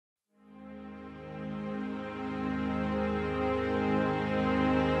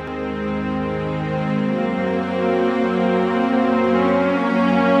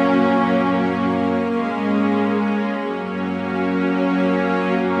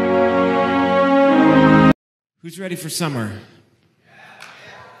Who's ready for summer?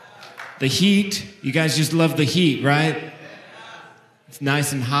 The heat. You guys just love the heat, right? It's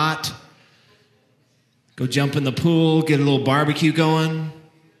nice and hot. Go jump in the pool, get a little barbecue going.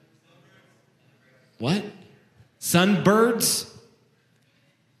 What? Sunbirds?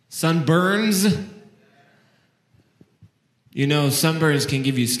 Sunburns? You know, sunburns can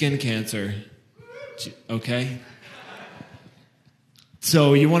give you skin cancer. Okay?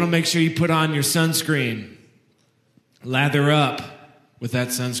 So you want to make sure you put on your sunscreen. Lather up with that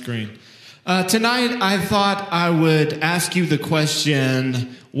sunscreen. Tonight, I thought I would ask you the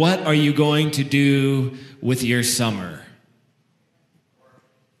question, what are you going to do with your summer?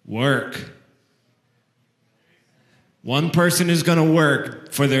 Work. One person is going to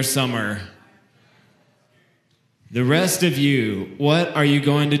work for their summer. The rest of you, what are you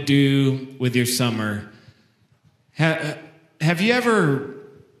going to do with your summer? Have you ever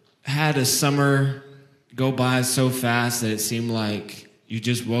had a summer go by so fast that it seemed like you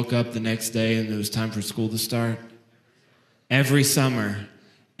just woke up the next day and it was time for school to start? Every summer.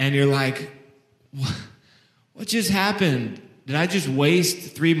 And you're like, what just happened? Did I just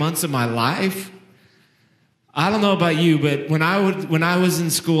waste 3 months of my life? I don't know about you, but when I was in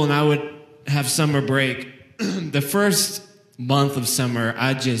school and I would have summer break, the first month of summer,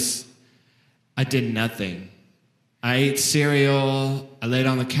 I did nothing. I ate cereal, I laid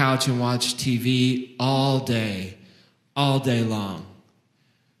on the couch and watched TV all day long.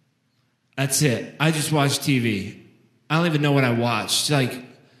 That's it. I just watched TV. I don't even know what I watched.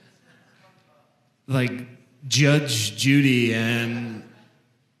 Like Judge Judy and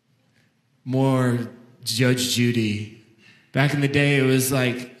more Judge Judy. Back in the day, it was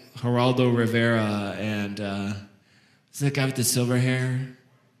like Geraldo Rivera and what's that guy with the silver hair?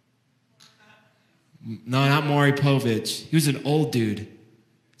 No, not Maury Povich. He was an old dude.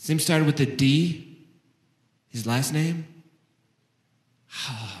 His name started with a D. His last name?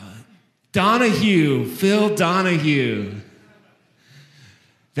 Donahue. Phil Donahue.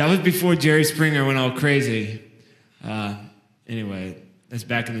 That was before Jerry Springer went all crazy. Anyway, that's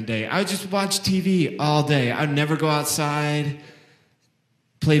back in the day. I would just watch TV all day. I'd never go outside,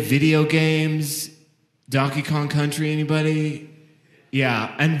 play video games. Donkey Kong Country, anybody?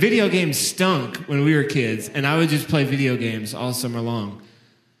 Yeah, and video games stunk when we were kids, and I would just play video games all summer long.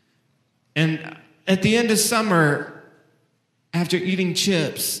 And at the end of summer, after eating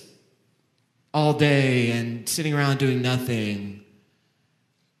chips all day and sitting around doing nothing,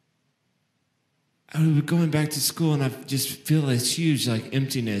 I would be going back to school, and I just feel this huge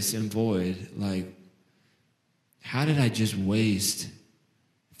emptiness and void. Like, how did I just waste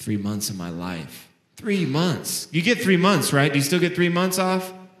 3 months of my life? 3 months. You get 3 months, right? Do you still get 3 months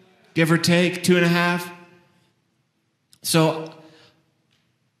off? Give or take, 2.5? So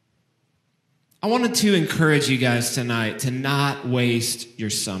I wanted to encourage you guys tonight to not waste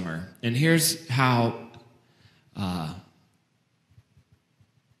your summer. And here's how I'm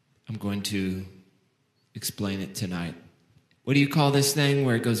going to explain it tonight. What do you call this thing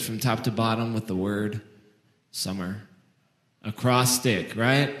where it goes from top to bottom with the word summer? Acrostic,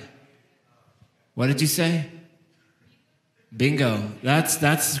 right? What did you say? Bingo.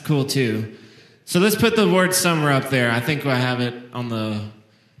 That's cool too. So let's put the word summer up there. I think I have it on the...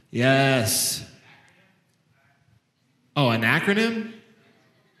 Yes. Oh, an acronym?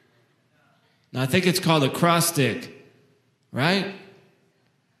 No, I think it's called acrostic. Right?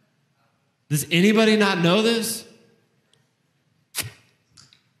 Does anybody not know this?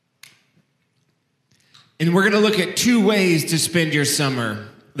 And we're going to look at 2 ways to spend your summer.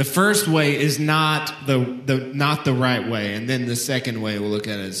 The first way is not the right way, and then the second way we'll look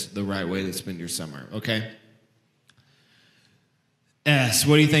at is the right way to spend your summer, okay? S,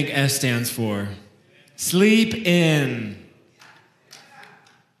 what do you think S stands for? Sleep in.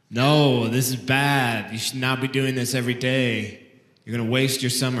 No, this is bad. You should not be doing this every day. You're going to waste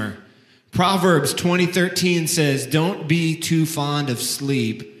your summer. Proverbs 20:13 says, "Don't be too fond of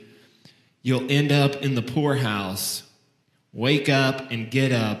sleep. You'll end up in the poorhouse. Wake up and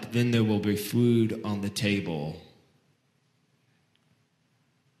get up, then there will be food on the table."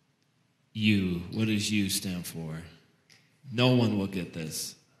 U. What does U stand for? No one will get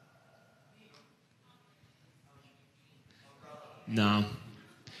this. No.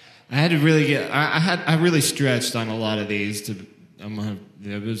 I had to really get... I really stretched on a lot of these. It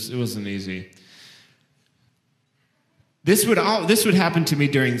wasn't easy. This would happen to me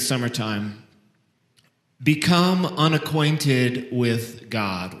during summertime. Become unacquainted with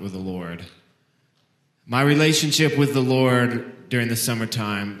God or the Lord. My relationship with the Lord during the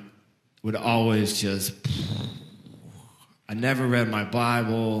summertime would always just... I never read my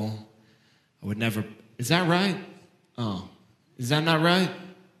Bible. I would never Is that right? Oh, is that not right?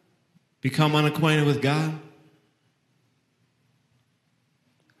 Become unacquainted with God?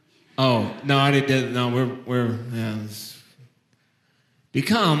 Oh, no, I didn't. No,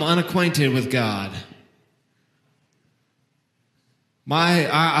 become unacquainted with God.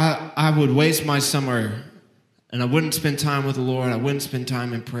 I would waste my summer and I wouldn't spend time with the Lord. I wouldn't spend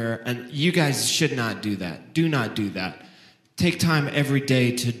time in prayer. And you guys should not do that. Do not do that. Take time every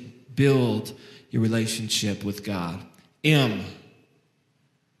day to build your relationship with God. I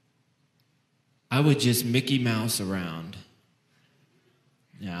would just Mickey Mouse around.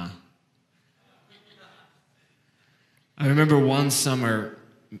 Yeah. I remember one summer,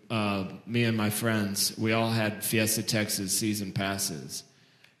 me and my friends, we all had Fiesta Texas season passes.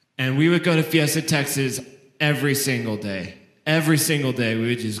 And we would go to Fiesta Texas every single day. Every single day we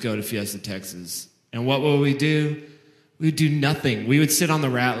would just go to Fiesta Texas. And what would we do? We would do nothing. We would sit on the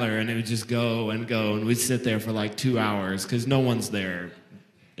Rattler and it would just go. And we'd sit there for like 2 hours because no one's there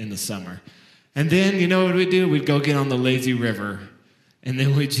in the summer. And then, you know what we'd do? We'd go get on the lazy river. And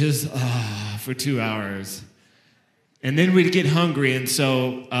then we'd just, for 2 hours. And then we'd get hungry. And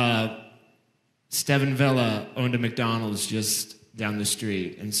so Steven Vela owned a McDonald's just down the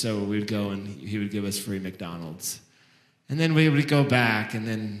street. And so we'd go and he would give us free McDonald's. And then we would go back and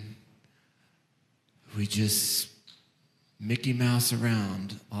then we just Mickey Mouse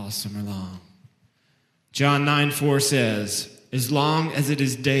around all summer long. John 9:4 says, as long as it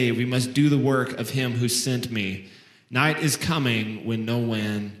is day, we must do the work of him who sent me. Night is coming when no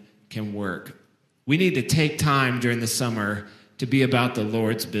one can work. We need to take time during the summer to be about the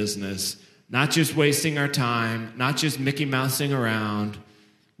Lord's business. Not just wasting our time, not just Mickey Mousing around.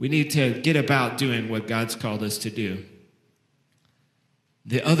 We need to get about doing what God's called us to do.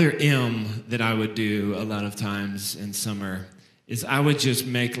 The other M that I would do a lot of times in summer is I would just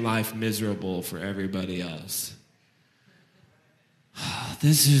make life miserable for everybody else.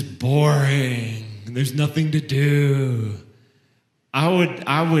 This is boring. There's nothing to do. I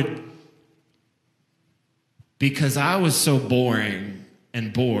would, because I was so boring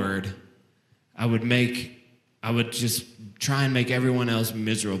and bored, I would just try and make everyone else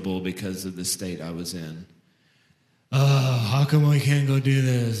miserable because of the state I was in. Oh, how come we can't go do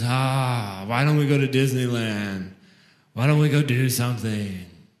this? Why don't we go to Disneyland? Why don't we go do something?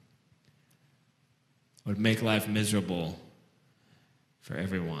 I would make life miserable for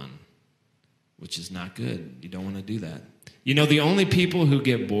everyone, which is not good. You don't want to do that. You know, the only people who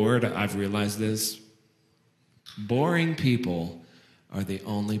get bored, I've realized this, boring people are the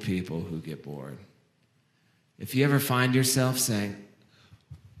only people who get bored. If you ever find yourself saying,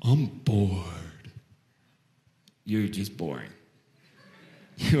 I'm bored, you're just boring.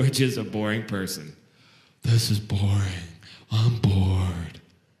 You are just a boring person. This is boring. I'm bored.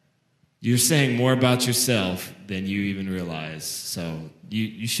 You're saying more about yourself than you even realize. So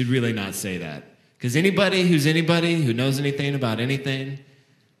you should really not say that. Because anybody who knows anything about anything,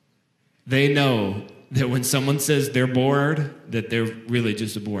 they know that when someone says they're bored, that they're really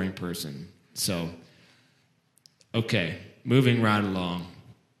just a boring person. So, okay, moving right along.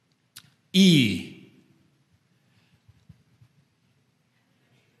 E.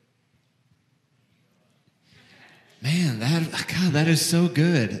 Man, that is so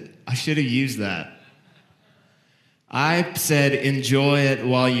good. I should have used that. I said enjoy it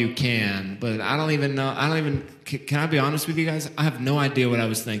while you can, but I don't even know. Can I be honest with you guys? I have no idea what I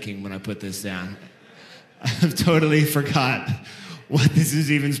was thinking when I put this down. I've totally forgot what this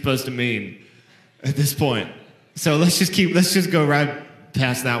is even supposed to mean at this point. So let's just go right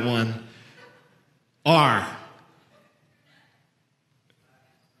past that one. R.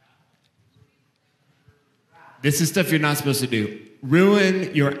 This is stuff you're not supposed to do.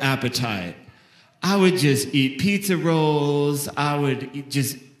 Ruin your appetite. I would just eat pizza rolls. I would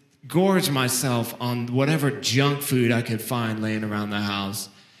just gorge myself on whatever junk food I could find laying around the house.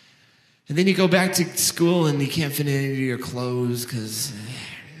 And then you go back to school and you can't fit any of your clothes because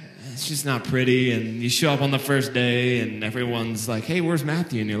it's just not pretty. And you show up on the first day and everyone's like, hey, where's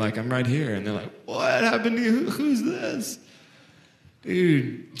Matthew? And you're like, I'm right here. And they're like, what happened to you? Who's this?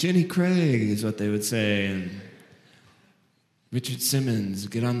 Dude, Jenny Craig is what they would say. And Richard Simmons,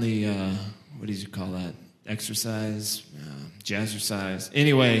 get on the, what do you call that? Exercise? Jazzercise.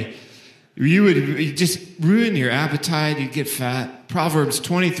 Anyway, you just ruin your appetite, you get fat. Proverbs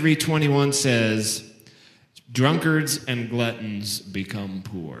 23:21 says, drunkards and gluttons become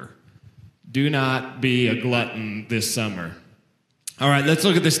poor. Do not be a glutton this summer. All right, let's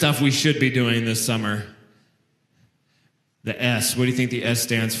look at the stuff we should be doing this summer. The S, what do you think the S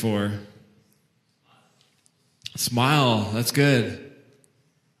stands for? Smile, that's good.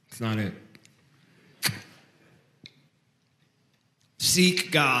 It's not it.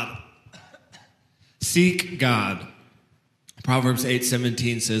 Seek God. Seek God. Proverbs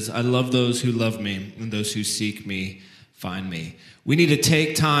 8:17 says, I love those who love me, and those who seek me find me. We need to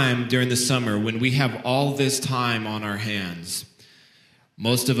take time during the summer when we have all this time on our hands.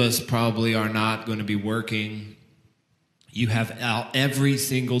 Most of us probably are not going to be working. You have every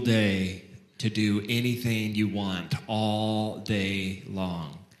single day to do anything you want all day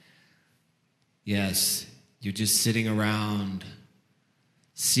long. Yes, you're just sitting around.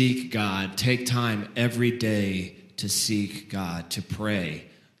 Seek God. Take time every day to seek God, to pray.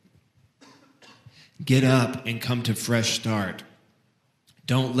 Get up and come to Fresh Start.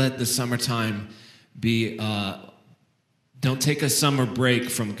 Don't let the summertime be, don't take a summer break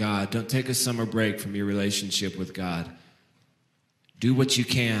from God. Don't take a summer break from your relationship with God. Do what you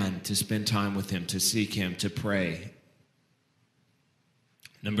can to spend time with Him, to seek Him, to pray.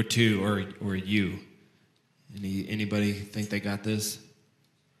 Number 2, or you. Anybody think they got this?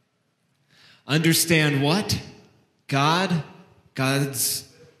 Understand what? God's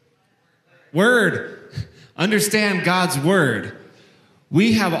Word. Understand God's Word.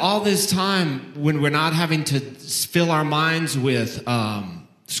 We have all this time when we're not having to fill our minds with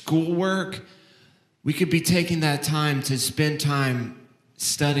schoolwork. We could be taking that time to spend time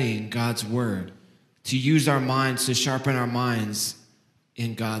studying God's Word, to use our minds, to sharpen our minds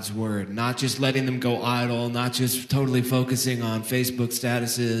in God's Word, not just letting them go idle, not just totally focusing on Facebook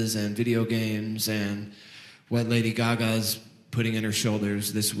statuses and video games and what Lady Gaga's putting in her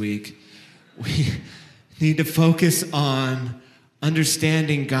shoulders this week. We need to focus on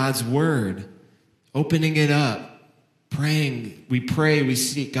understanding God's Word, opening it up, praying. We pray, we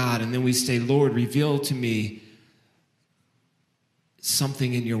seek God, and then we say, Lord, reveal to me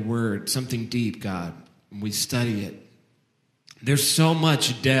something in your Word, something deep, God. And we study it. There's so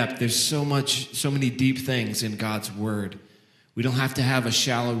much depth. There's so many deep things in God's Word. We don't have to have a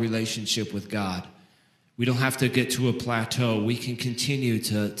shallow relationship with God. We don't have to get to a plateau. We can continue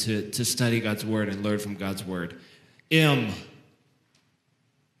to study God's Word and learn from God's Word.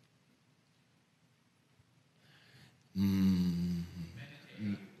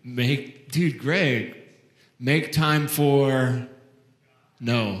 Greg, make time for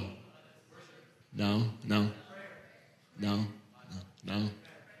no.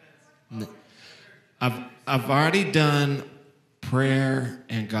 I've already done prayer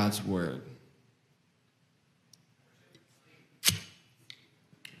and God's Word.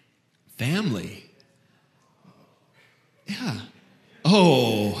 Family. Yeah.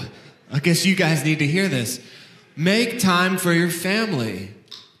 Oh, I guess you guys need to hear this. Make time for your family.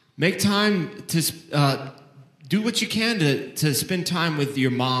 Make time to do what you can to spend time with your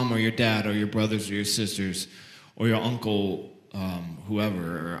mom or your dad or your brothers or your sisters or your uncle,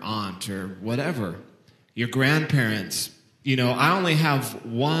 whoever, or aunt or whatever. Your grandparents. You know, I only have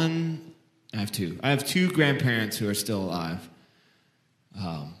one. I have two. I have two grandparents who are still alive.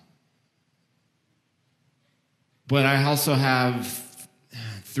 But I also have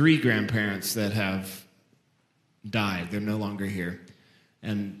 3 grandparents that have died. They're no longer here.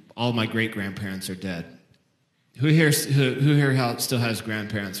 And all my great-grandparents are dead. Who here still has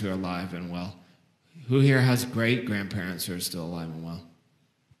grandparents who are alive and well? Who here has great-grandparents who are still alive and well?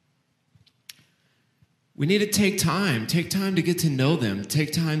 We need to take time to get to know them,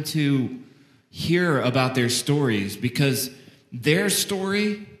 take time to hear about their stories, because their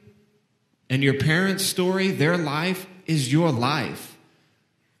story and your parents' story, their life, is your life.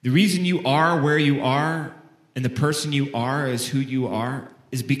 The reason you are where you are and the person you are is who you are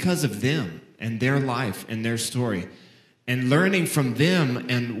is because of them and their life and their story. And learning from them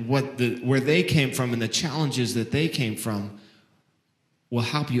and where they came from and the challenges that they came from will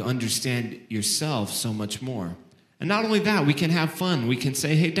help you understand yourself so much more. And not only that, we can have fun. We can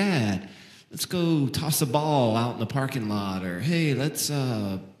say, hey, Dad, let's go toss a ball out in the parking lot, or hey, let's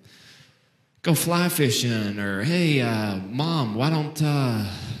go fly fishing, or hey, Mom, why don't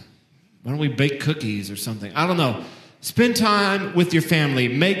we bake cookies or something? I don't know. Spend time with your family.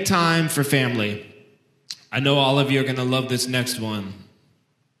 Make time for family. I know all of you are going to love this next one.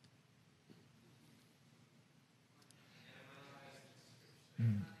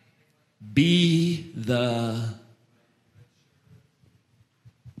 Be the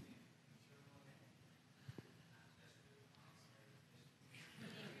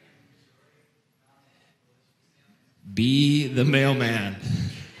mailman.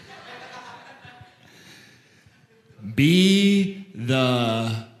 Be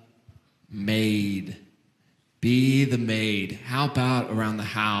the maid. Be the maid. Help out around the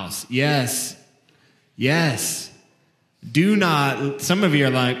house. Yes. Do not, some of you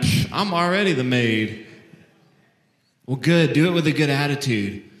are like, I'm already the maid. Well, good. Do it with a good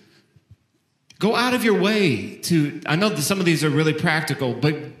attitude. Go out of your way to, I know that some of these are really practical,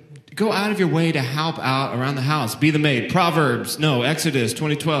 but go out of your way to help out around the house. Be the maid. Exodus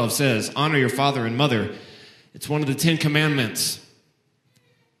 20:12 says, honor your father and mother. It's one of the 10 commandments.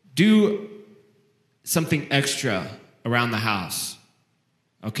 Do something extra around the house,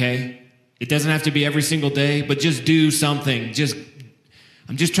 okay? It doesn't have to be every single day, but just do something.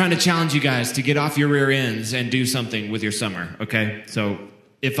 I'm just trying to challenge you guys to get off your rear ends and do something with your summer, okay? So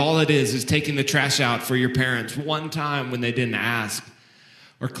if all it is taking the trash out for your parents one time when they didn't ask,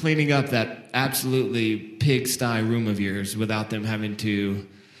 or cleaning up that absolutely pigsty room of yours without them having to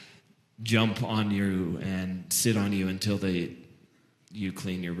jump on you and sit on you until you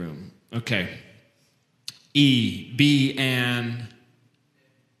clean your room. Okay. E, be an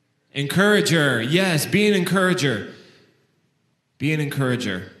encourager. Yes, be an encourager. Be an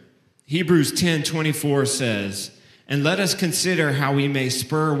encourager. Hebrews 10:24 says, and let us consider how we may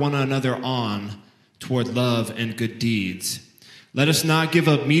spur one another on toward love and good deeds. Let us not give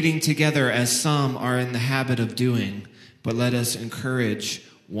up meeting together as some are in the habit of doing, but let us encourage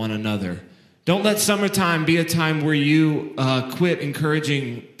one another. Don't let summertime be a time where you quit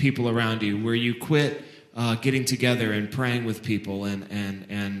encouraging people around you, where you quit getting together and praying with people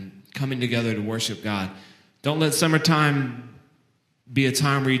and coming together to worship God. Don't let summertime be a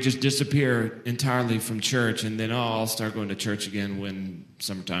time where you just disappear entirely from church and then, I'll start going to church again when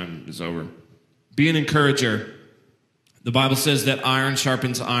summertime is over. Be an encourager. The Bible says that iron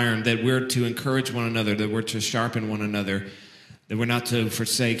sharpens iron, that we're to encourage one another, that we're to sharpen one another, that we're not to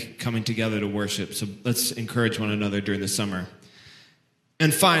forsake coming together to worship. So let's encourage one another during the summer.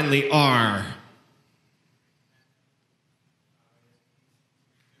 And finally, R.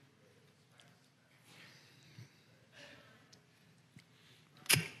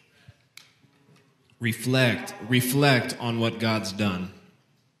 Reflect on what God's done.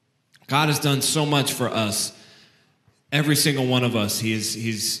 God has done so much for us. Every single one of us.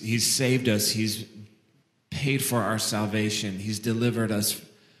 He's saved us. He's paid for our salvation. He's delivered us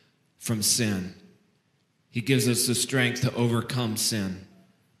from sin. He gives us the strength to overcome sin.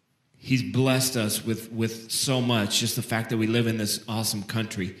 He's blessed us with so much. Just the fact that we live in this awesome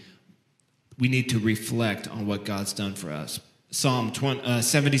country. We need to reflect on what God's done for us. Psalm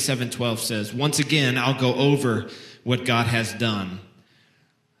 77:12 says, once again, I'll go over what God has done.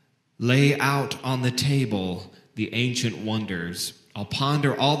 Lay out on the table the ancient wonders. I'll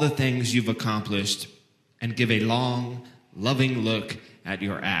ponder all the things you've accomplished and give a long, loving look at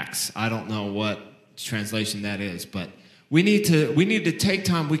your acts. I don't know what translation that is, but we need to take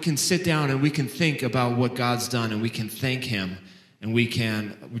time. We can sit down and we can think about what God's done and we can thank him and we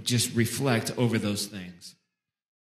can just reflect over those things.